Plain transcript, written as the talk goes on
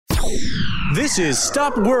This is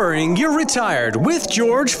Stop Worrying, You're Retired with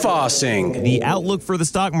George Fossing. The outlook for the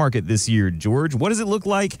stock market this year, George, what does it look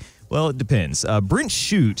like? Well, it depends. Brent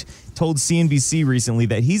Shute told CNBC recently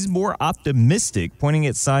that he's more optimistic, pointing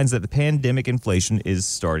at signs that the pandemic inflation is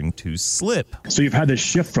starting to slip. So you've had this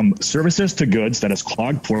shift from services to goods that has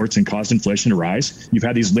clogged ports and caused inflation to rise. You've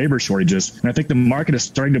had these labor shortages, and I think the market is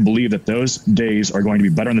starting to believe that those days are going to be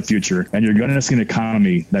better in the future, and you're going to see an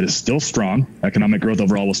economy that is still strong. Economic growth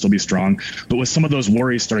overall will still be strong, but with some of those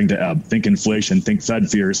worries starting to ebb. Think inflation, think Fed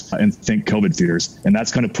fears, and think COVID fears, and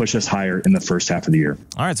that's going to push us higher in the first half of the year.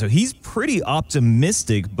 All right, so he's pretty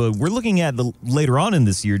optimistic, but we're looking at later on in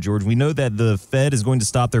this year, George. We know that the Fed is going to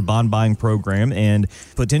stop their bond buying program and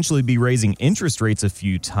potentially be raising interest rates a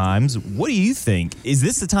few times. What do you think? Is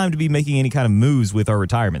this the time to be making any kind of moves with our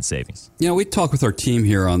retirement savings? You know, we talk with our team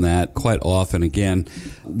here on that quite often. Again,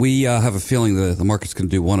 we have a feeling that the market's going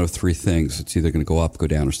to do one of three things. It's either going to go up, go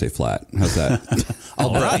down, or stay flat. How's that?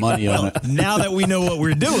 I'll bet money on it. Now that we know what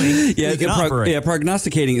we're doing,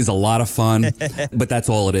 prognosticating is a lot of fun, but that's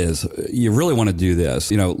all it is. You really want to do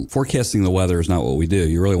this. You know, forecasting the weather is not what we do.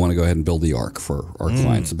 You really want to go ahead and build the arc for our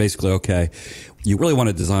clients. So basically, okay, you really want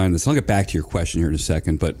to design this. I'll get back to your question here in a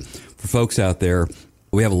second, but for folks out there,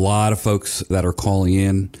 we have a lot of folks that are calling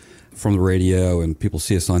in from the radio, and people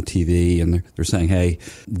see us on TV, and they're saying, hey,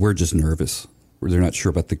 we're just nervous. They're not sure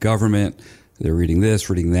about the government. They're reading this,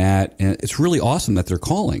 reading that. And it's really awesome that they're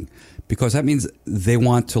calling, because that means they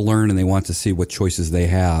want to learn and they want to see what choices they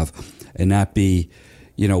have and not be,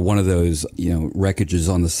 you know, one of those, you know,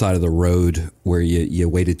 wreckages on the side of the road where you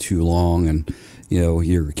waited too long and, you know,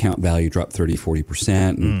 your account value dropped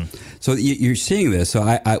 30-40%. And so you're seeing this.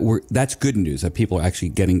 So that's good news, that people are actually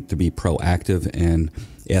getting to be proactive and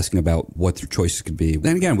asking about what their choices could be. And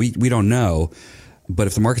again, we don't know, but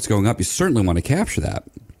if the market's going up, you certainly want to capture that.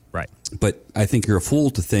 Right. But I think you're a fool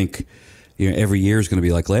to think, you know, every year is going to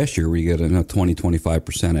be like last year where you get a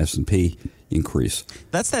 20-25% S&P increase.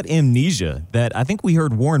 That's that amnesia that I think we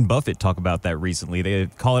heard Warren Buffett talk about that recently. They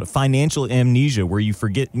call it financial amnesia, where you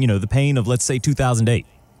forget, you know, the pain of, let's say, 2008.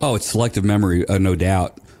 Oh, it's selective memory, no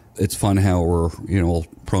doubt. It's fun how we're, you know,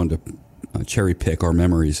 prone to cherry pick our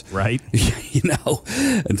memories. Right. You know,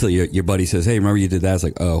 until your buddy says, hey, remember you did that? It's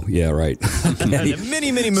like, oh, yeah, right. Okay.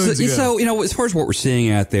 Many moons ago. So, you know, as far as what we're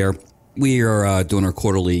seeing out there, we are doing our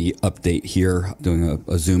quarterly update here, doing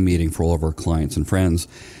a Zoom meeting for all of our clients and friends.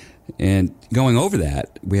 And going over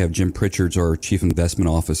that, we have Jim Pritchard's our chief investment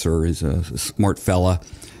officer. He's a smart fella,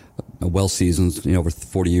 well-seasoned, you know, over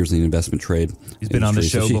 40 years in the investment trade. He's been on the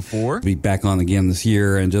show before. Be back on again this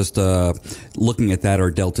year, and just looking at that,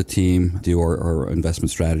 our Delta team do our investment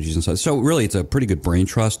strategies and such. So really, it's a pretty good brain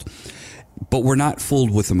trust, but we're not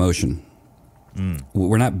fooled with emotion.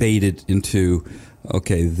 We're not baited into,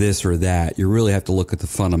 okay, this or that. You really have to look at the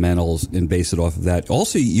fundamentals and base it off of that.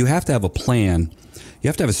 Also, you have to have a plan. You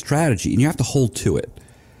have to have a strategy, and you have to hold to it.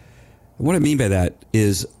 And what I mean by that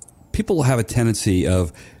is people have a tendency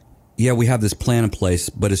of, yeah, we have this plan in place,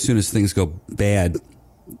 but as soon as things go bad,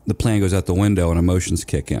 the plan goes out the window and emotions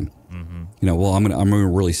kick in. You know, well, I'm gonna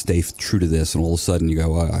really stay true to this, and all of a sudden you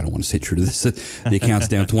go, oh, I don't want to stay true to this. The account's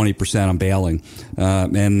down 20%. I'm bailing,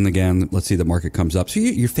 and again, let's see the market comes up. So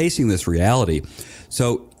you're facing this reality.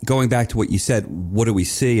 So going back to what you said, what do we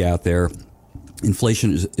see out there?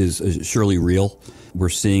 Inflation is surely real. We're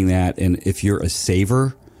seeing that, and if you're a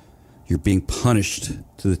saver, you're being punished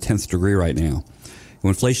to the 10th degree right now. When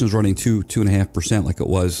inflation is running 2.5% like it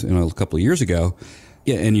was, you know, a couple of years ago,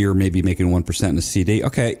 yeah, and you're maybe making 1% in a CD.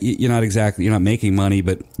 Okay, you're not making money,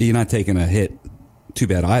 but you're not taking a hit too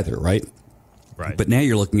bad either, right? Right. But now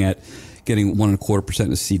you're looking at getting 1.25%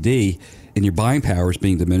 in a CD, and your buying power is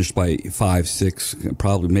being diminished by 5, 6,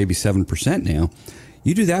 probably maybe 7% now.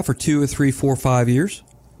 You do that for 2 or 3, 4, 5 years,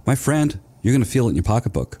 my friend, you're going to feel it in your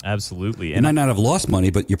pocketbook. Absolutely. And you might not have lost money,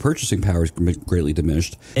 but your purchasing power is greatly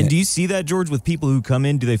diminished. And do you see that, George, with people who come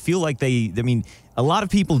in? Do they feel like a lot of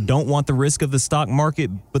people don't want the risk of the stock market,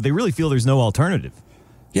 but they really feel there's no alternative?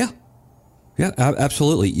 Yeah. Yeah,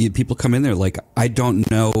 absolutely. People come in there like, I don't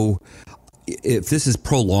know if this is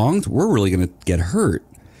prolonged, we're really going to get hurt.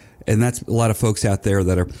 And that's a lot of folks out there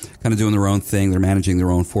that are kind of doing their own thing. They're managing their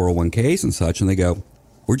own 401ks and such. And they go,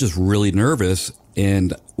 we're just really nervous.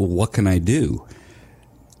 And what can I do?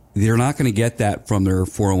 They're not going to get that from their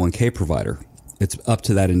 401k provider. It's up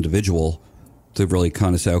to that individual to really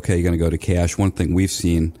kind of say, okay, you're going to go to cash. One thing we've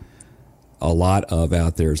seen a lot of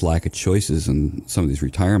out there is lack of choices in some of these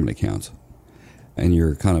retirement accounts. And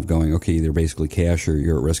you're kind of going, okay, they're basically cash or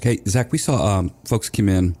you're at risk. Hey, Zach, we saw folks come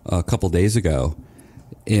in a couple of days ago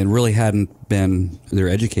and really hadn't been, they're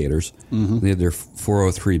educators. Mm-hmm. They had their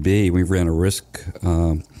 403B. We ran a risk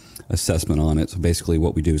assessment on it. So basically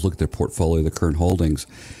what we do is look at their portfolio, the current holdings,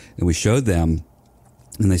 and we showed them,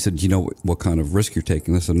 and they said, do you know what kind of risk you're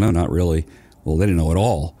taking? I said, no, not really. Well, they didn't know at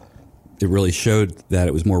all. It really showed that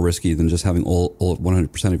it was more risky than just having all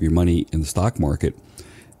 100% of your money in the stock market,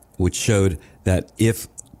 which showed that if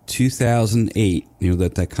 2008,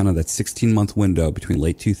 that kind of that 16-month window between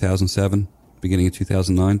late 2007, beginning of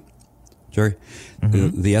 2009, Jerry,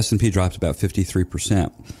 the S&P dropped about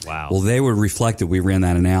 53%. Wow. Well, they were reflected. We ran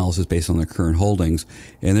that analysis based on their current holdings,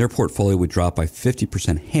 and their portfolio would drop by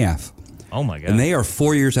 50%, half. Oh, my God. And they are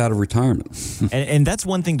 4 years out of retirement. and that's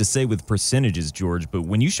one thing to say with percentages, George, but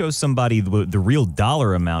when you show somebody the real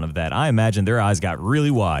dollar amount of that, I imagine their eyes got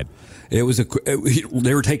really wide. They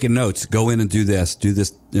were taking notes. Go in and do this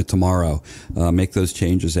tomorrow. Make those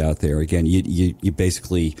changes out there. Again, you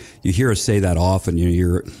basically, you hear us say that often.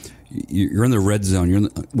 You're in the red zone. You're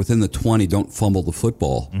within the 20. Don't fumble the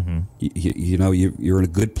football. You're in a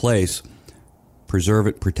good place. Preserve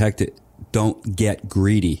it, protect it. Don't get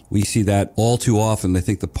greedy. We see that all too often. They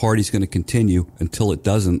think the party's going to continue until it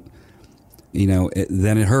doesn't.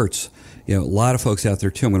 Then it hurts. A lot of folks out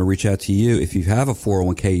there too. I'm going to reach out to you. If you have a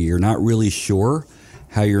 401k, you're not really sure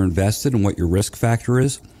how you're invested and what your risk factor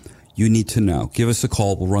is. You need to know. Give us a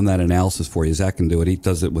call. We'll run that analysis for you. Zach can do it. He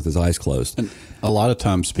does it with his eyes closed. And a lot of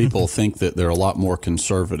times people think that they're a lot more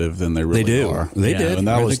conservative than they really are. They did. And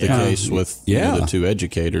that was the case with the two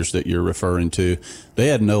educators that you're referring to. They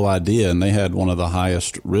had no idea, and they had one of the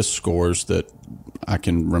highest risk scores that I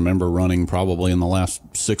can remember running probably in the last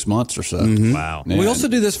 6 months or so. Mm-hmm. Wow. We also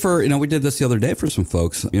do this for, we did this the other day for some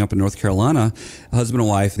folks, up in North Carolina, husband and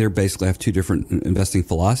wife, they basically have two different investing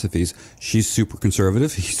philosophies. She's super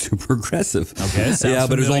conservative. He's super aggressive. Okay. Yeah,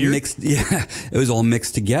 but it was all mixed. Yeah, it was all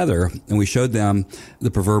mixed together. And we showed them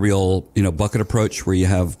the proverbial, bucket approach where you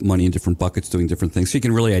have money in different buckets doing different things. So you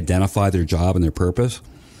can really identify their job and their purpose.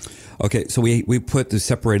 Okay. So we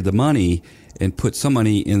separated the money and put some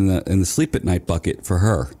money in the sleep at night bucket for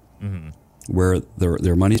her, where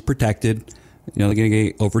their money's protected. They're going to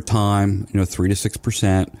get over time, 3 to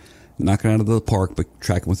 6%, knocking it out of the park, but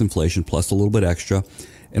tracking with inflation plus a little bit extra,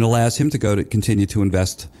 and allows him to continue to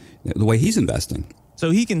invest the way he's investing.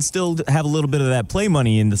 So he can still have a little bit of that play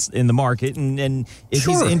money in the market, and if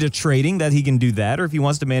he's into trading, that he can do that, or if he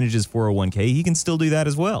wants to manage his 401k, he can still do that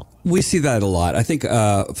as well. We see that a lot. I think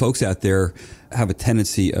folks out there have a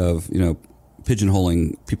tendency of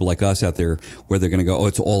pigeonholing people like us out there where they're going to go, oh,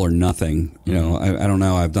 it's all or nothing. I don't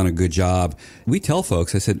know. I've done a good job. We tell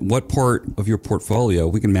folks, I said, what part of your portfolio,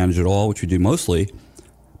 we can manage it all, which we do mostly,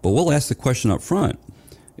 but we'll ask the question up front.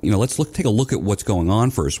 Let's take a look at what's going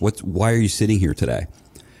on first. Why are you sitting here today?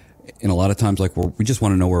 And a lot of times, we just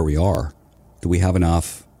want to know where we are. Do we have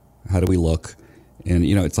enough? How do we look? And,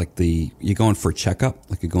 it's like you're going for a checkup,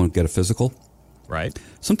 like you're going to get a physical. Right.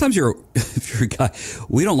 Sometimes if you're a guy,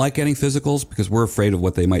 we don't like getting physicals because we're afraid of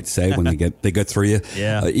what they might say when they get through you.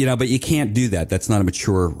 Yeah. But you can't do that. That's not a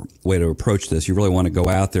mature way to approach this. You really want to go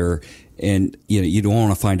out there and, you don't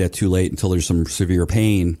want to find out too late until there's some severe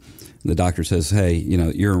pain. The doctor says, hey,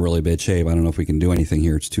 you're in really bad shape. I don't know if we can do anything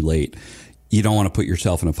here. It's too late. You don't want to put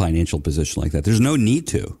yourself in a financial position like that. There's no need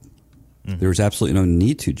to. Mm-hmm. There's absolutely no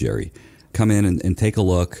need to, Jerry. Come in and take a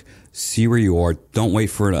look, see where you are. Don't wait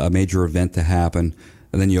for a major event to happen.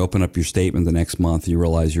 And then you open up your statement the next month, you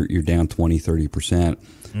realize you're down 20, 30%.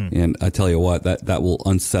 And I tell you what, that will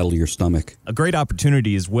unsettle your stomach. A great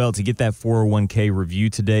opportunity as well to get that 401k review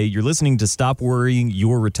today. You're listening to Stop Worrying,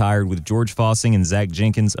 You're Retired with George Fossing and Zach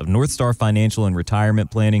Jenkins of North Star Financial and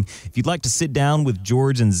Retirement Planning. If you'd like to sit down with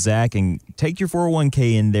George and Zach and take your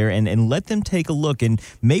 401k in there and let them take a look, and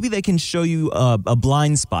maybe they can show you a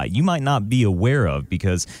blind spot you might not be aware of,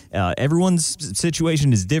 because everyone's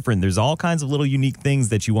situation is different. There's all kinds of little unique things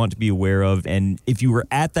that you want to be aware of. And if you were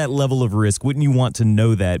at that level of risk, wouldn't you want to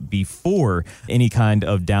know that before any kind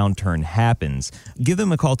of downturn happens? Give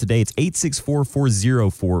them a call today. It's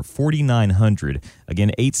 864-404-4900.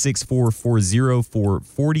 Again,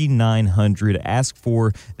 864-404-4900. Ask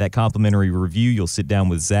for that complimentary review. You'll sit down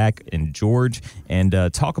with Zach and George and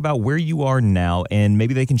talk about where you are now, and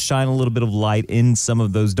maybe they can shine a little bit of light in some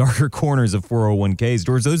of those darker corners of 401ks.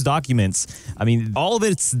 George, those documents, all of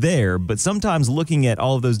it's there, but sometimes looking at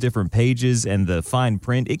all of those different pages and the fine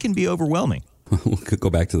print, it can be overwhelming. We could go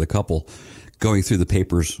back to the couple going through the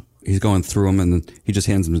papers. He's going through them, and he just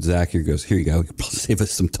hands them to Zach. He goes, here you go. Save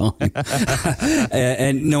us some time.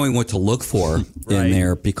 And knowing what to look for in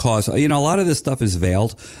there, because, a lot of this stuff is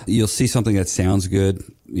veiled. You'll see something that sounds good.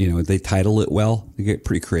 They title it well. They get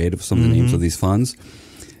pretty creative with some of the names of these funds.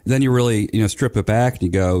 Then you really, strip it back and you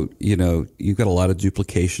go, you've got a lot of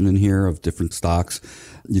duplication in here of different stocks.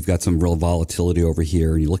 You've got some real volatility over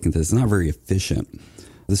here, and you look at this, it's not very efficient.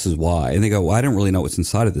 This is why. And they go, well, I don't really know what's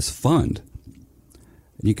inside of this fund.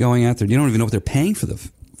 And you're going out there, you don't even know what they're paying for the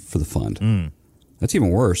fund. That's even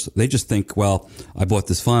worse. They just think, well, I bought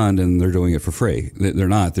this fund and they're doing it for free. They're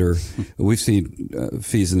not. We've seen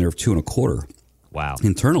fees in there of 2.25%. Wow.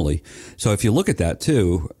 Internally. So if you look at that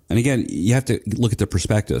too, and again, you have to look at the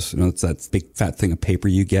prospectus. It's that big fat thing of paper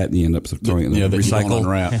you get and you end up throwing it in the recycle. You don't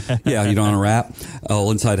unwrap. Yeah, you don't unwrap.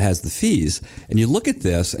 Inside has the fees. And you look at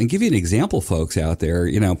this and give you an example, folks out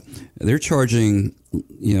there, they're charging,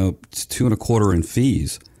 2.25% in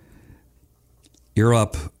fees. You're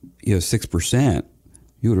up, 6%.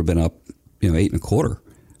 You would have been up, 8.25%.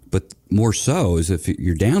 But more so is if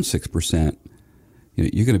you're down 6%,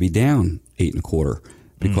 you're going to be down 8.25%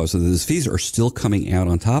 because of those fees are still coming out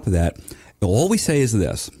on top of that. All we say is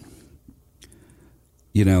this,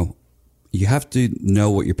 you have to know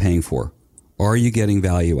what you're paying for. Are you getting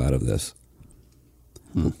value out of this?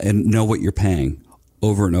 And know what you're paying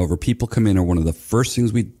over and over. People come in, and one of the first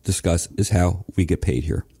things we discuss is how we get paid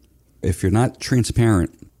here. If you're not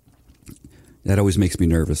transparent, that always makes me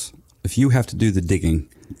nervous. If you have to do the digging,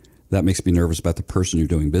 that makes me nervous about the person you're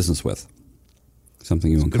doing business with.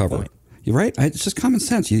 Something you uncover. You're right. It's just common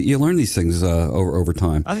sense. You learn these things over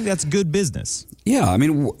time. I think that's good business. Yeah. I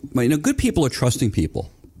mean, good people are trusting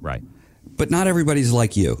people. Right. But not everybody's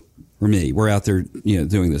like you or me. We're out there,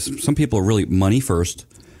 doing this. Some people are really money first.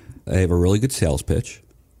 They have a really good sales pitch.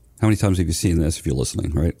 How many times have you seen this if you're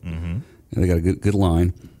listening, right? Mm-hmm. And they got a good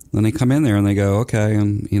line. Then they come in there and they go, okay,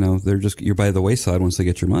 and, you're by the wayside once they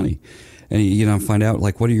get your money. And, find out,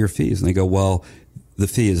 like, what are your fees? And they go, well, the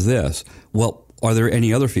fee is this. Well, are there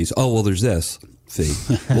any other fees? Oh, well, there's this fee.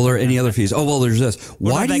 Well, are there any other fees? Oh, well, there's this.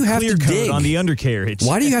 Why do you have to dig on the undercarriage?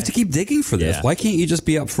 Why do you have to keep digging for this? Yeah. Why can't you just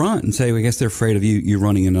be up front and say, well, I guess they're afraid of you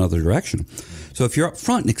running in another direction? So if you're up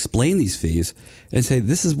front and explain these fees and say,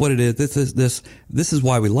 this is what it is, this is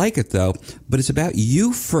why we like it, though, but it's about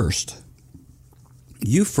you first.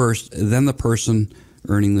 You first, then the person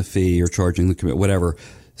earning the fee or charging the commit, whatever,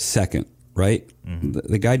 second, right? Mm-hmm.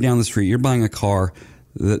 The guy down the street, you're buying a car,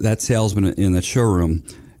 that salesman in that showroom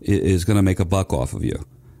is going to make a buck off of you.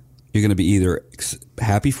 You're going to be either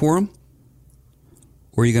happy for him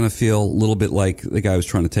or you're going to feel a little bit like the guy was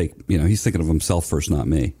trying to take, he's thinking of himself first, not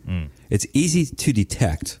me. It's easy to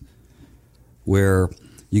detect where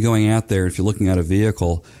you're going out there, if you're looking at a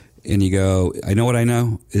vehicle and you go, I know what I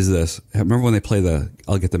know is this. Remember when they play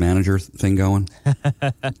I'll get the manager thing going?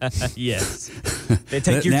 Yes. They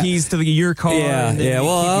take your keys to your car. Yeah.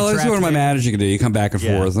 Well, let's see what my manager can do. You come back and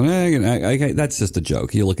forth. And that's just a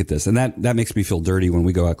joke. You look at this. And that makes me feel dirty when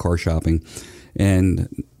we go out car shopping.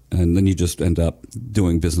 And then you just end up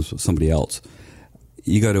doing business with somebody else.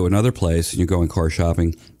 You go to another place and you're going car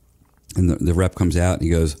shopping. And the rep comes out and he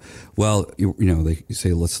goes, well, they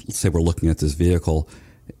say, let's say we're looking at this vehicle.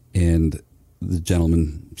 And the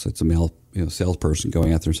gentleman, so it's a male salesperson,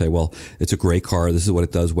 going out there and say, well, it's a great car. This is what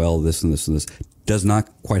it does well, this and this and this. Does not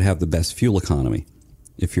quite have the best fuel economy,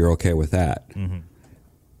 if you're okay with that. Mm-hmm.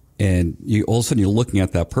 And all of a sudden you're looking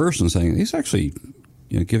at that person saying, he's actually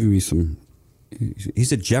giving me some,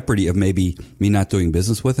 he's at jeopardy of maybe me not doing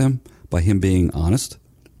business with him by him being honest.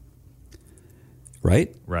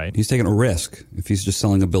 Right? Right. He's taking a risk. If he's just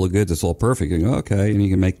selling a bill of goods, it's all perfect. You go, okay, and you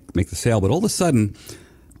can make the sale. But all of a sudden,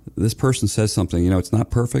 this person says something, it's not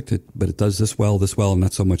perfect, but it does this well, and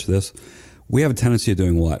not so much this. We have a tendency of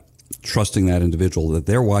doing what? Trusting that individual, that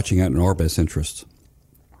they're watching out in our best interests.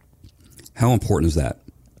 How important is that?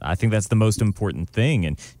 I think that's the most important thing.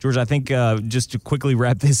 And George, I think just to quickly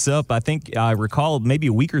wrap this up, I think I recall maybe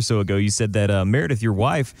a week or so ago, you said that Meredith, your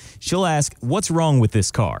wife, she'll ask, what's wrong with this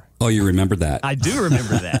car? Oh, you remember that? I do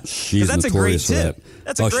remember that. She's that's notorious a great for tip. that.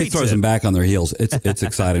 That's a great she throws tip. them back on their heels. It's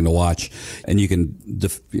exciting to watch. And you can,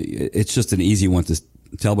 it's just an easy one to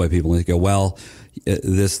tell by people. They go, well,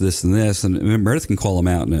 this, and this. And Meredith can call them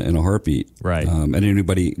out in a heartbeat. Right.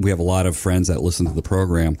 And we have a lot of friends that listen to the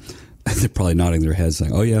program. They're probably nodding their heads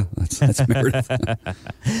saying, oh, yeah, that's Meredith.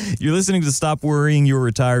 You're listening to Stop Worrying, You're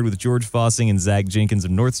Retired with George Fossing and Zach Jenkins of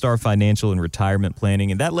North Star Financial and Retirement Planning.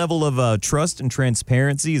 And that level of trust and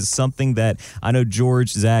transparency is something that I know George,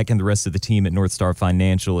 Zach, and the rest of the team at North Star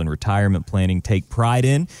Financial and Retirement Planning take pride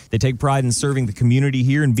in. They take pride in serving the community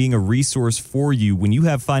here and being a resource for you. When you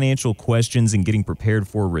have financial questions and getting prepared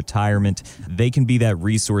for retirement, they can be that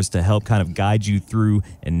resource to help kind of guide you through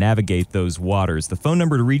and navigate those waters. The phone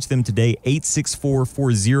number to reach them today,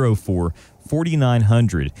 864-404-4800.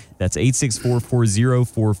 864-404-4900. That's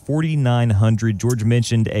 864-404-4900. George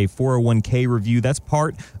mentioned a 401k review. That's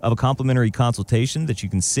part of a complimentary consultation that you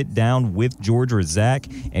can sit down with George or Zach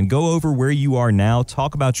and go over where you are now,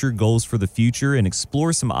 talk about your goals for the future, and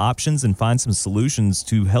explore some options and find some solutions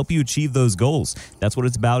to help you achieve those goals. That's what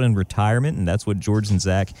it's about in retirement, and that's what George and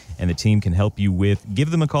Zach and the team can help you with.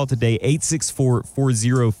 Give them a call today,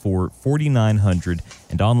 864-404-4900.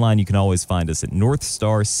 And online, you can always find us at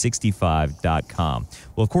northstar65.com.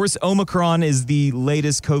 Well, of course, Omicron is the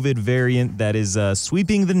latest COVID variant that is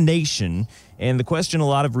sweeping the nation. And the question a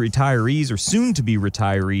lot of retirees or soon-to-be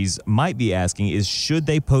retirees might be asking is, should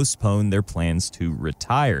they postpone their plans to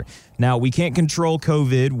retire? Now, we can't control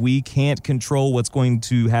COVID. We can't control what's going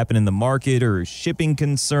to happen in the market or shipping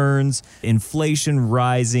concerns, inflation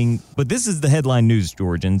rising. But this is the headline news,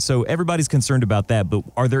 George, and so everybody's concerned about that. But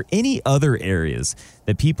are there any other areas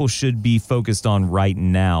that people should be focused on right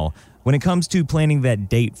now when it comes to planning that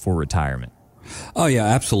date for retirement? Oh, yeah,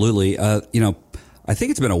 absolutely. I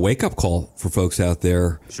think it's been a wake-up call for folks out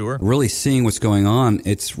there. Sure. Really seeing what's going on.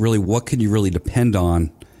 It's really, what can you really depend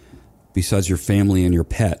on besides your family and your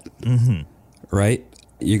pet? Mm-hmm. Right?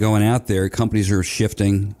 You're going out there. Companies are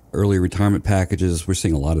shifting early retirement packages. We're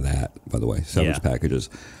seeing a lot of that, by the way, severance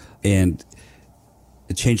packages. And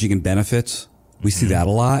changing in benefits. We see that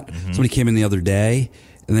a lot. Mm-hmm. Somebody came in the other day,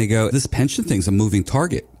 and they go, this pension thing's a moving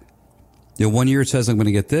target. 1 year it says I'm going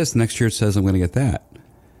to get this. Next year it says I'm going to get that.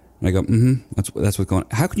 And I go, that's what's going on.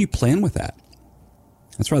 How can you plan with that?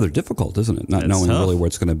 That's rather difficult, isn't it? Not knowing really where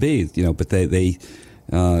it's going to be, but they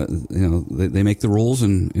make the rules,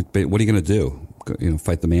 and what are you going to do?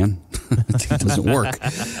 Fight the man? It doesn't work.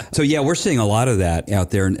 So yeah, we're seeing a lot of that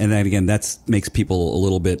out there. And then again, that makes people a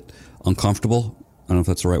little bit uncomfortable. I don't know if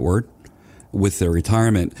that's the right word, with their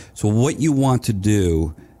retirement. So what you want to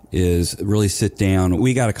do is really sit down.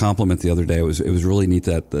 We got a compliment the other day. It was really neat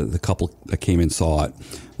that the couple that came in saw it.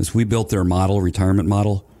 We built their retirement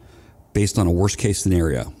model, based on a worst case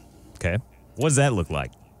scenario. Okay. What does that look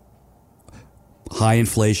like? High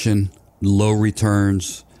inflation, low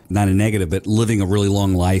returns, not a negative, but living a really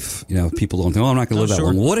long life. People don't think, I'm not going to live that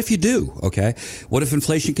long. What if you do? Okay. What if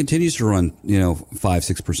inflation continues to run,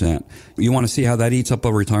 5-6%? You want to see how that eats up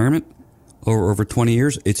a retirement? Over 20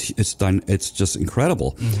 years, it's done. It's just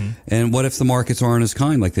incredible. Mm-hmm. And what if the markets aren't as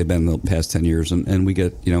kind like they've been in the past 10 years, and we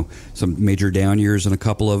get some major down years and a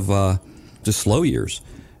couple of just slow years?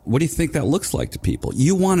 What do you think that looks like to people?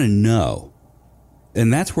 You want to know,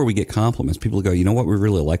 and that's where we get compliments. People go, what we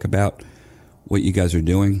really like about what you guys are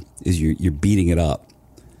doing is you're beating it up,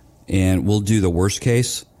 and we'll do the worst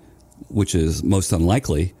case, which is most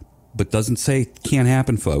unlikely, but doesn't say can't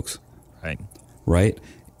happen, folks. Right.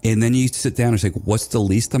 And then you sit down and say, what's the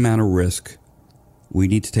least amount of risk we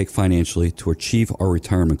need to take financially to achieve our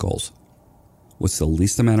retirement goals? What's the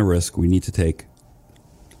least amount of risk we need to take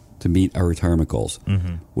to meet our retirement goals?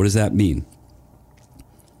 Mm-hmm. What does that mean?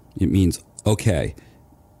 It means, okay,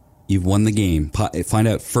 you've won the game. Find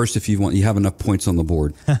out first if you have enough points on the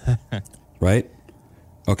board. Right?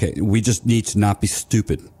 Okay, we just need to not be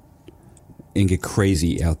stupid and get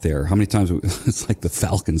crazy out there. How many times it's like the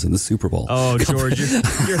Falcons in the Super Bowl? Oh, George,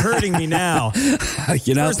 you're hurting me now.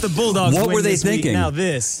 First the Bulldogs. What were they thinking? Week, now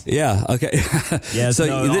this. Yeah. Okay. Yeah.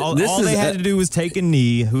 So all they had to do was take a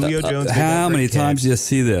knee. Julio Jones. How many times do you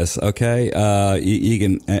see this? Okay. You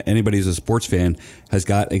can. Anybody who's a sports fan has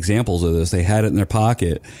got examples of this. They had it in their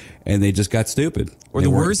pocket, and they just got stupid. Or the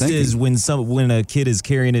worst is when a kid is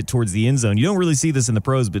carrying it towards the end zone. You don't really see this in the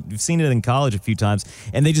pros, but you've seen it in college a few times,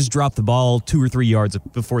 and they just drop the ball 2 or 3 yards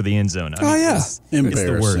before the end zone. It's embarrassing.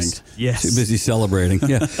 The worst. Yes. Too busy celebrating.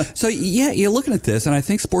 Yeah. So you're looking at this, and I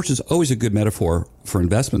think sports is always a good metaphor for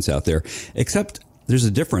investments out there. Except there's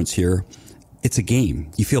a difference here. It's a game.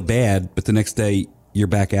 You feel bad, but the next day you're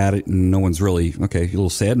back at it, and no one's really You're a little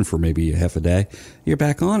saddened for maybe a half a day. You're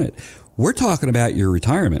back on it. We're talking about your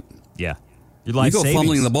retirement. Yeah. Your life savings. You go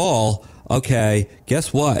fumbling the ball. Okay,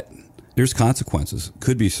 guess what? There's consequences.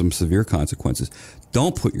 Could be some severe consequences.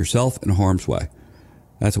 Don't put yourself in harm's way.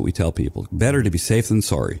 That's what we tell people. Better to be safe than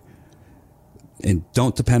sorry. And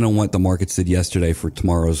don't depend on what the markets did yesterday for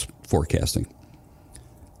tomorrow's forecasting.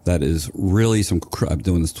 That is really I'm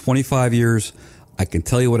doing this 25 years. I can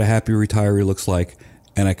tell you what a happy retiree looks like,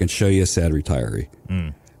 and I can show you a sad retiree.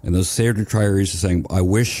 And those sad retirees are saying, I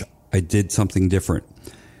wish I did something different.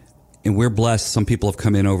 And we're blessed. Some people have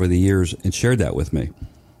come in over the years and shared that with me.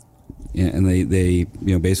 And they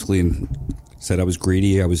basically said I was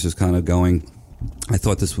greedy. I was just kind of going, I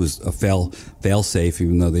thought this was a fail safe,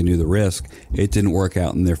 even though they knew the risk. It didn't work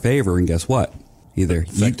out in their favor. And guess what? Either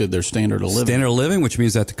affected their standard of living. Standard of living, which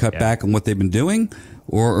means they have to cut back on what they've been doing,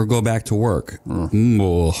 or go back to work.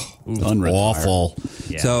 Awful.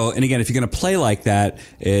 Yeah. So, and again, if you're going to play like that,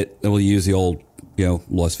 it will use the old,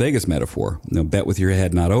 Las Vegas metaphor. Bet with your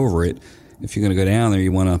head, not over it. If you're going to go down there,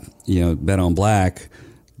 you want to, bet on black.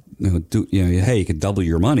 Hey, you could double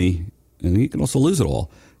your money, and you can also lose it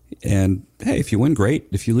all. And hey, if you win, great.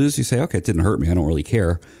 If you lose, you say, okay, it didn't hurt me. I don't really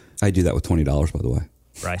care. I do that with $20, by the way.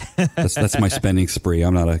 Right. That's my spending spree.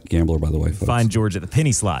 I'm not a gambler, by the way, folks. Find George at the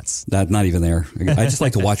penny slots. Not even there. I just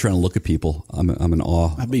like to watch around and look at people. I'm in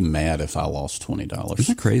awe. I'd be mad if I lost $20.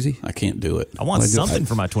 Isn't that crazy? I can't do it. I want something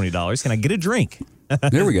for my $20. Can I get a drink?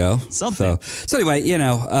 There we go. Something. So anyway,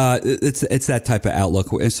 it's that type of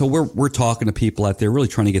outlook. And so we're talking to people out there, really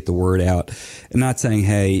trying to get the word out, and not saying,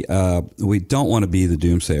 hey, we don't want to be the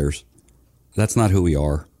doomsayers. That's not who we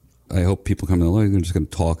are. I hope people come in, they're just going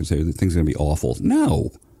to talk and say things are going to be awful. No.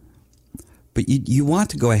 But you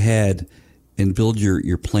want to go ahead and build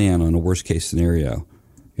your plan on a worst case scenario.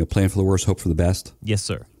 Plan for the worst, hope for the best. Yes,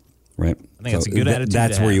 sir. Right. I think that's a good attitude.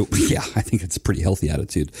 That's where I think it's a pretty healthy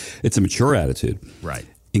attitude. It's a mature attitude. Right.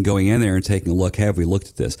 In going in there and taking a look, have we looked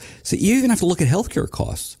at this? So you even have to look at healthcare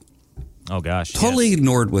costs. Oh, gosh. Totally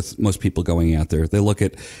ignored with most people going out there. They look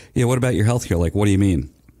at, what about your healthcare? Like, what do you mean?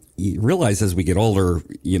 You realize as we get older,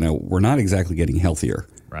 we're not exactly getting healthier.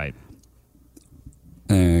 Right.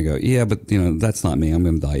 And I go, yeah, but, that's not me. I'm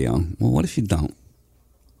going to die young. Well, what if you don't?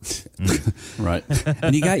 Right.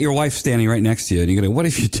 And you got your wife standing right next to you, and you go, what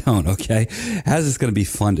if you don't? Okay. How's this going to be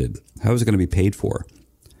funded? How is it going to be paid for?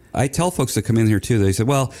 I tell folks that come in here, too, they say,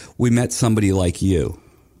 well, we met somebody like you.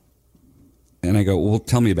 And I go, well,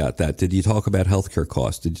 tell me about that. Did you talk about healthcare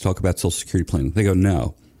costs? Did you talk about Social Security planning? They go,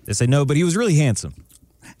 no. They say, no, but he was really handsome.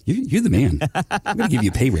 You're the man. I'm going to give you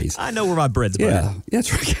a pay raise. I know where my bread's buttered. Yeah,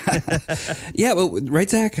 that's right. Yeah, but right,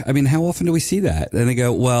 Zach? I mean, how often do we see that? And they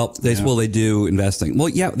go, well, they do investing. Well,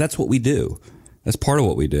 yeah, that's what we do. That's part of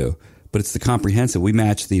what we do. But it's the comprehensive. We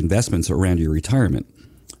match the investments around your retirement.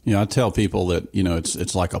 I tell people that,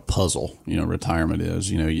 it's like a puzzle, retirement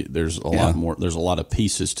is. There's a lot more. There's a lot of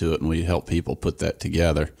pieces to it, and we help people put that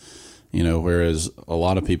together. Whereas a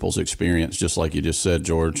lot of people's experience, just like you just said,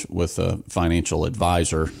 George, with a financial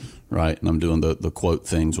advisor, right? And I'm doing the quote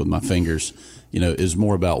things with my fingers, is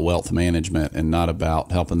more about wealth management and not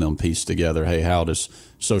about helping them piece together, hey, how does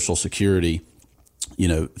Social Security,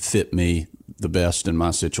 fit me the best in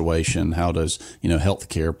my situation? How does,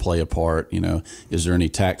 healthcare play a part? Is there any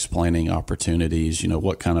tax planning opportunities?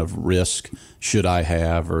 What kind of risk should I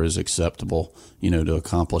have or is acceptable, to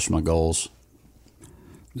accomplish my goals?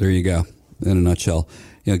 There you go. In a nutshell,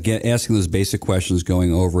 asking those basic questions,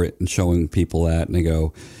 going over it, and showing people that, and they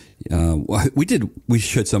go, we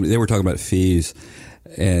showed somebody. They were talking about fees,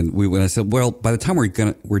 and when I said, well, by the time we're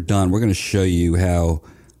done, we're going to show you how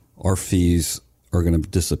our fees are going to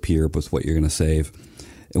disappear with what you're going to save,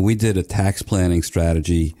 and we did a tax planning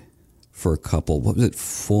strategy for a couple. What was it?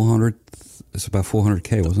 400. It's about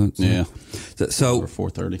 $400K, wasn't it? Yeah. So over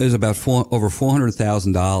 430. There's about over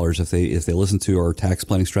 $400,000 if they listen to our tax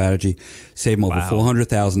planning strategy, save them over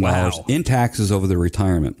 $400,000 in taxes over their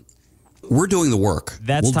retirement. We're doing the work.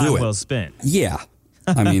 That's time well spent. Yeah.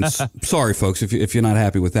 I mean, sorry, folks, if you're not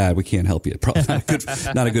happy with that, we can't help you. Probably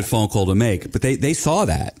not a good phone call to make. But they saw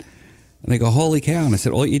that, and they go, holy cow. And I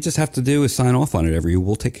said, all you just have to do is sign off on it every year.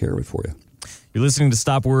 We'll take care of it for you. You're listening to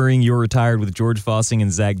Stop Worrying, You're Retired with George Fossing and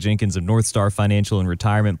Zach Jenkins of North Star Financial and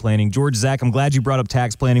Retirement Planning. George, Zach, I'm glad you brought up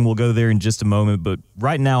tax planning. We'll go there in just a moment. But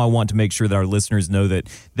right now, I want to make sure that our listeners know that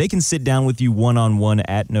they can sit down with you one-on-one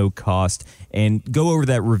at no cost and go over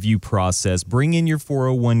that review process. Bring in your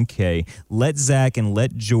 401k. Let Zach and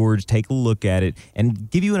let George take a look at it and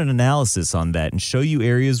give you an analysis on that and show you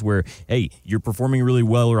areas where, hey, you're performing really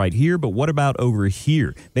well right here, but what about over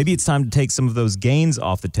here? Maybe it's time to take some of those gains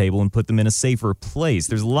off the table and put them in a safer place.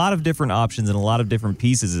 There's a lot of different options and a lot of different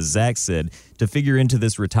pieces, as Zach said, to figure into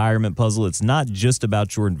this retirement puzzle. It's not just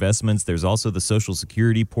about your investments. There's also the Social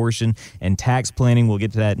Security portion and tax planning. We'll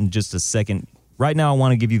get to that in just a second. Right now, I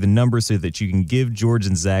want to give you the number so that you can give George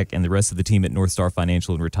and Zach and the rest of the team at North Star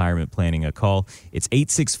Financial and Retirement Planning a call. It's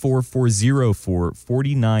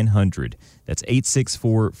 864-404-4900. That's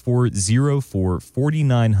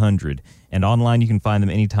 864-404-4900. And online, you can find them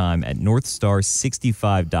anytime at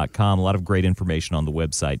northstar65.com. A lot of great information on the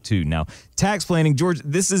website, too. Now, tax planning, George,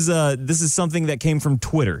 this is something that came from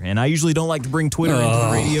Twitter. And I usually don't like to bring Twitter into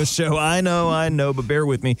the radio show. I know, but bear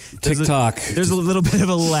with me. TikTok. There's a little bit of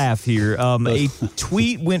a laugh here. A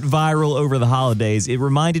tweet went viral over the holidays. It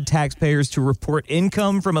reminded taxpayers to report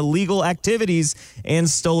income from illegal activities and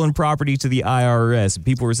stolen property to the IRS.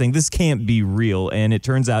 People were saying this can't be real, and it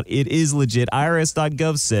turns out it is legit.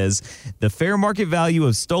 IRS.gov says The fair market value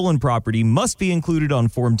of stolen property must be included on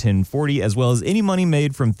Form 1040, as well as any money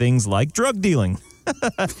made from things like drug dealing.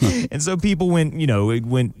 And so people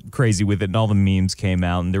went crazy with it, and all the memes came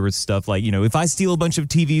out, and there was stuff like, if I steal a bunch of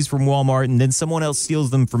TVs from Walmart and then someone else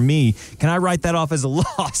steals them from me, can I write that off as a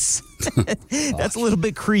loss? That's a little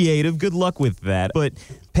bit creative. Good luck with that. But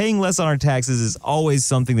paying less on our taxes is always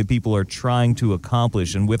something that people are trying to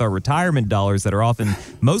accomplish. And with our retirement dollars that are often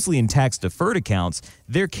mostly in tax-deferred accounts,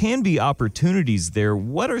 there can be opportunities there.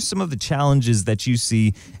 What are some of the challenges that you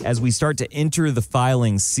see as we start to enter the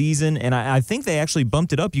filing season? And I think they actually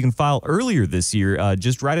bumped it up. You can file earlier this year,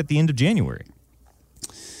 just right at the end of January.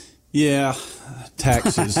 Yeah,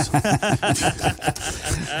 taxes.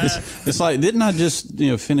 It's like, didn't I just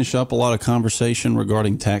finish up a lot of conversation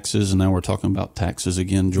regarding taxes, and now we're talking about taxes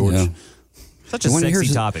again, George? Yeah. Such a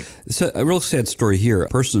sexy topic. So a real sad story here. A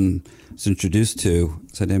person was introduced to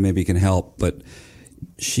said, hey, maybe you can help, but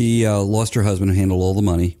she lost her husband who handled all the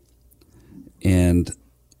money, and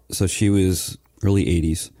so she was early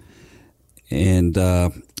 80s, and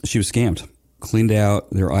she was scammed. Cleaned out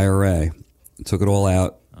their IRA, took it all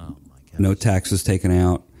out. No taxes taken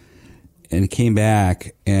out, and came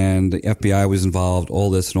back, and the FBI was involved,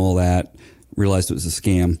 all this and all that, realized it was a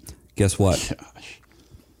scam. Guess what? Gosh.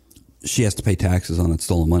 She has to pay taxes on that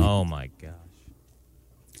stolen money. Oh, my gosh.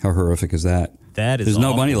 How horrific is that? That is There's awful.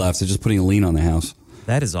 no money left. They're just putting a lien on the house.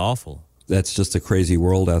 That is awful. That's just a crazy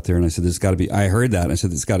world out there. And I said, there's got to be, I heard that. And I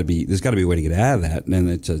said, there's got to be a way to get out of that. And then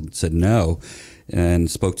it said no.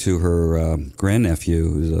 And spoke to her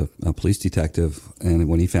grandnephew, who's a police detective. And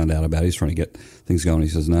when he found out about it, he's trying to get things going. He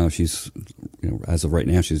says, no, she's, as of right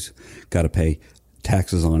now, she's got to pay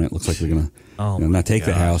taxes on it. Looks like they're going to not take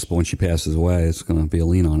the house, but when she passes away, it's going to be a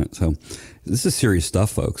lien on it. So this is serious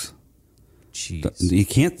stuff, folks. Jeez. You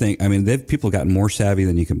can't think, I mean, people have gotten more savvy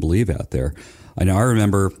than you can believe out there. I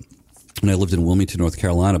remember when I lived in Wilmington, North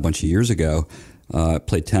Carolina a bunch of years ago. I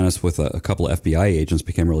played tennis with a couple of FBI agents,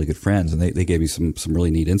 became really good friends, and they gave me some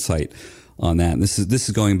really neat insight on that. And this is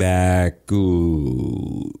going back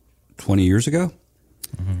 20 years ago.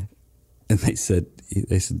 Mm-hmm. And they said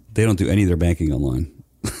they don't do any of their banking online.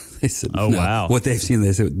 They said, oh, no. Wow. What they've seen,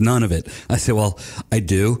 they said, none of it. I said, well, I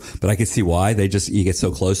do, but I can see why. You get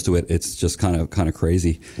so close to it. It's just kind of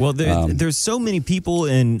crazy. Well, there's so many people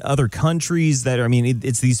in other countries that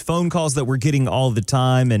it's these phone calls that we're getting all the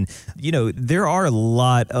time. And, there are a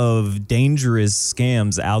lot of dangerous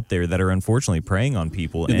scams out there that are unfortunately preying on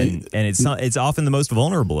people. And it's often the most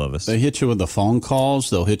vulnerable of us. They hit you with the phone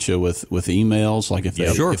calls. They'll hit you with emails. Like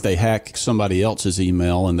if they hack somebody else's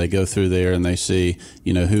email and they go through there and they see,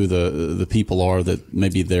 who the people are that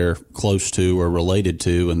maybe they're close to or related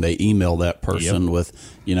to, and they email that person with,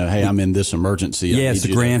 hey, I'm in this emergency. Yeah, it's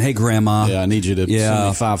hey, grandma. Yeah, I need you to send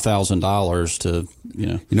me $5,000 to,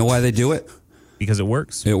 You know why they do it? Because it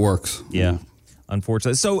works. It works. Yeah.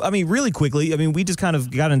 Unfortunately. So, really quickly, we just kind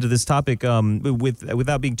of got into this topic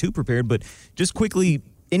without being too prepared, but just quickly,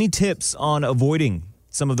 any tips on avoiding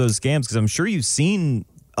some of those scams? Because I'm sure you've seen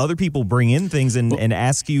other people bring in things and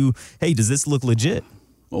ask you, hey, does this look legit?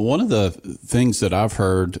 Well, one of the things that I've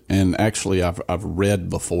heard, and actually I've read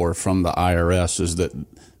before from the IRS, is that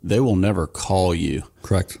they will never call you.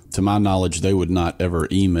 Correct. To my knowledge, they would not ever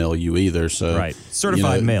email you either. So right,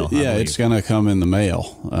 certified mail. Yeah, it's going to come in the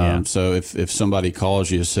mail. So if somebody calls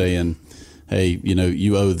you saying, hey,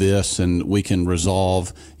 you owe this, and we can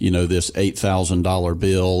resolve, this $8,000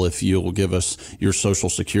 bill if you'll give us your social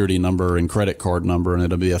security number and credit card number, and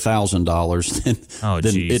it'll be $1,000, then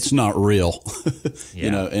it's not real.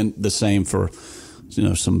 And the same for,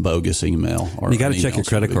 some bogus email. Or you got to check your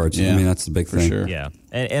credit cards. Yeah, that's the big thing. Sure. Yeah.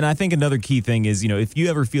 And I think another key thing is, if you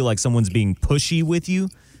ever feel like someone's being pushy with you,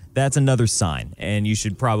 that's another sign. And you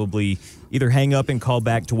should probably either hang up and call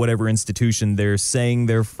back to whatever institution they're saying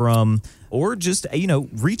they're from, or just,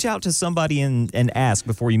 reach out to somebody and ask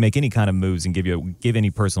before you make any kind of moves and give any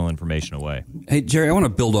personal information away. Hey, Jerry, I want to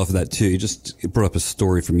build off of that, too. You just brought up a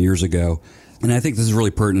story from years ago, and I think this is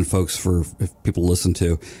really pertinent, folks, for if people listen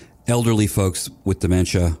to. Elderly folks with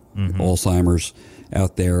dementia, Alzheimer's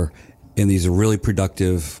out there, and these are really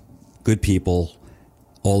productive, good people.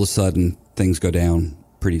 All of a sudden, things go down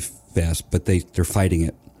pretty fast, but they're fighting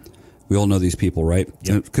it. We all know these people, right?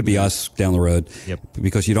 Yep. It could be us down the road. Yep.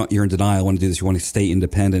 Because you're in denial. I want to do this. You want to stay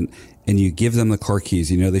independent, and you give them the car keys.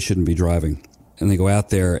 They shouldn't be driving, and they go out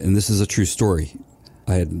there. And this is a true story.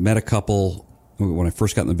 I had met a couple when I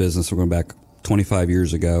first got in the business. We're going back 25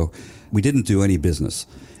 years ago. We didn't do any business,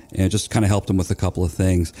 and just kind of helped them with a couple of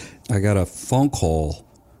things. I got a phone call.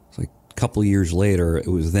 It's like a couple of years later. It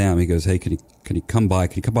was them. He goes, "Hey, can you come by?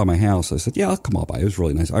 Can you come by my house?" I said, "Yeah, I'll come on by." It was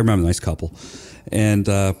really nice. I remember a nice couple, and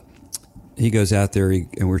he goes out there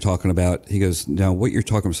and we're talking about, he goes, now what you're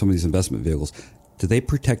talking about some of these investment vehicles, do they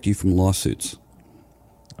protect you from lawsuits?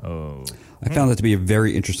 Oh. I found that to be a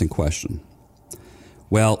very interesting question.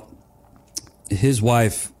 Well, his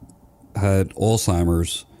wife had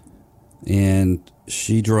Alzheimer's, and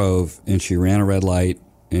she drove and she ran a red light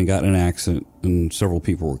and got in an accident, and several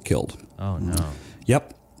people were killed. Oh, no.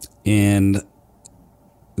 Yep. And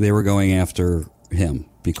they were going after him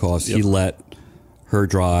because he let her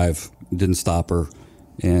drive, didn't stop her.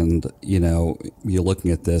 And, you're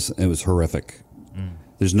looking at this, and it was horrific.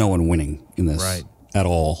 There's no one winning in this at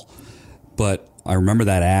all. But I remember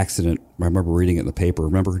that accident. I remember reading it in the paper.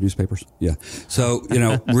 Remember newspapers? Yeah. So,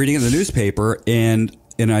 reading it in the newspaper, and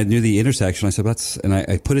I knew the intersection. I said,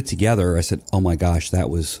 I put it together. I said, oh my gosh,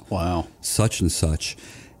 that was such and such.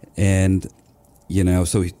 And,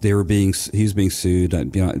 so he was being sued.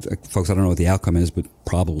 Folks, I don't know what the outcome is, but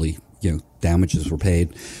probably, damages were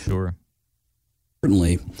paid. Sure.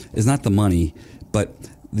 Certainly is not the money, but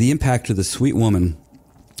the impact to the sweet woman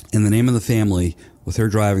in the name of the family with her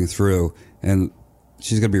driving through, and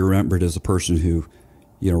she's going to be remembered as a person who,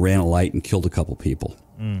 ran a light and killed a couple people.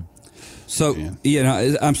 So,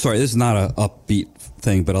 I'm sorry, this is not an upbeat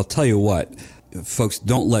thing, but I'll tell you what, folks,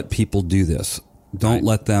 don't let people do this. Don't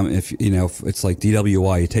let them, if it's like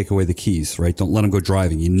DWI, you take away the keys, right? Don't let them go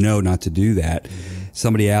driving. You know not to do that.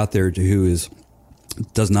 Somebody out there who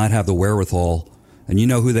does not have the wherewithal, and you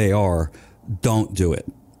know who they are, don't do it.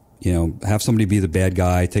 Have somebody be the bad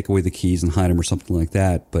guy, take away the keys and hide them or something like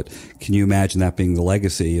that. But can you imagine that being the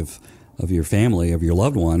legacy of your family, of your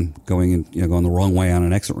loved one, going the wrong way on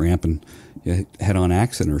an exit ramp and head-on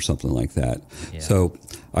accident or something like that? Yeah. So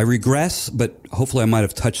I regress, but hopefully I might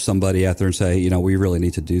have touched somebody out there and say, we really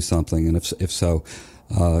need to do something. And if so,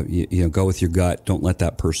 go with your gut. Don't let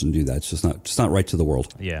that person do that. It's just not right to the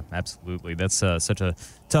world. Yeah, absolutely. That's such a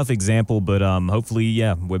tough example, but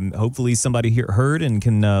hopefully somebody here heard and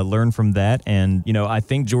can learn from that. And I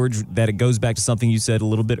think, George, that it goes back to something you said a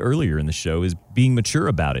little bit earlier in the show, is being mature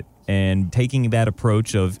about it and taking that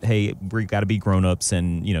approach of, hey, we've got to be grown-ups,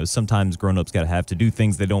 and sometimes grown-ups got to have to do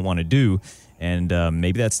things they don't want to do. And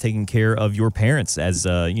maybe that's taking care of your parents as,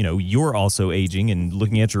 you're also aging and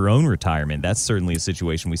looking at your own retirement. That's certainly a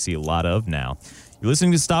situation we see a lot of now. You're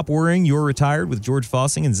listening to Stop Worrying, You're Retired with George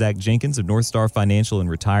Fossing and Zach Jenkins of North Star Financial and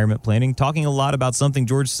Retirement Planning, talking a lot about something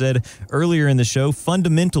George said earlier in the show,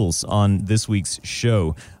 fundamentals on this week's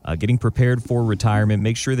show. Getting prepared for retirement.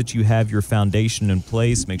 Make sure that you have your foundation in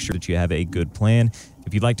place. Make sure that you have a good plan.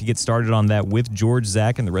 If you'd like to get started on that with George,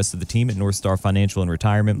 Zach, and the rest of the team at North Star Financial and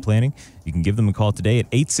Retirement Planning, you can give them a call today at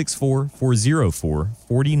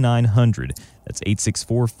 864-404-4900. That's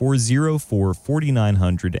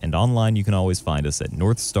 864-404-4900. And online, you can always find us at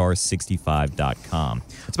northstar65.com.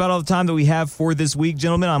 That's about all the time that we have for this week,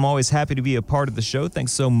 gentlemen. I'm always happy to be a part of the show.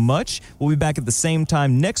 Thanks so much. We'll be back at the same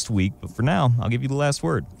time next week. But for now, I'll give you the last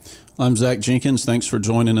word. I'm Zach Jenkins. Thanks for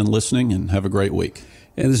joining and listening, and have a great week.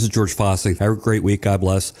 And this is George Fossing. Have a great week. God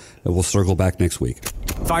bless. And we'll circle back next week.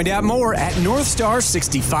 Find out more at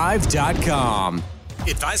northstar65.com.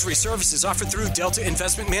 Advisory services offered through Delta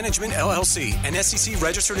Investment Management, LLC, an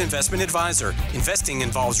SEC-registered investment advisor. Investing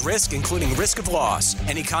involves risk, including risk of loss.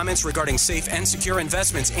 Any comments regarding safe and secure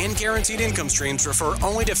investments and guaranteed income streams refer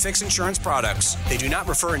only to fixed insurance products. They do not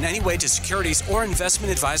refer in any way to securities or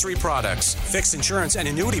investment advisory products. Fixed insurance and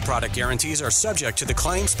annuity product guarantees are subject to the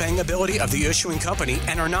claims paying ability of the issuing company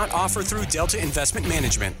and are not offered through Delta Investment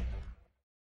Management.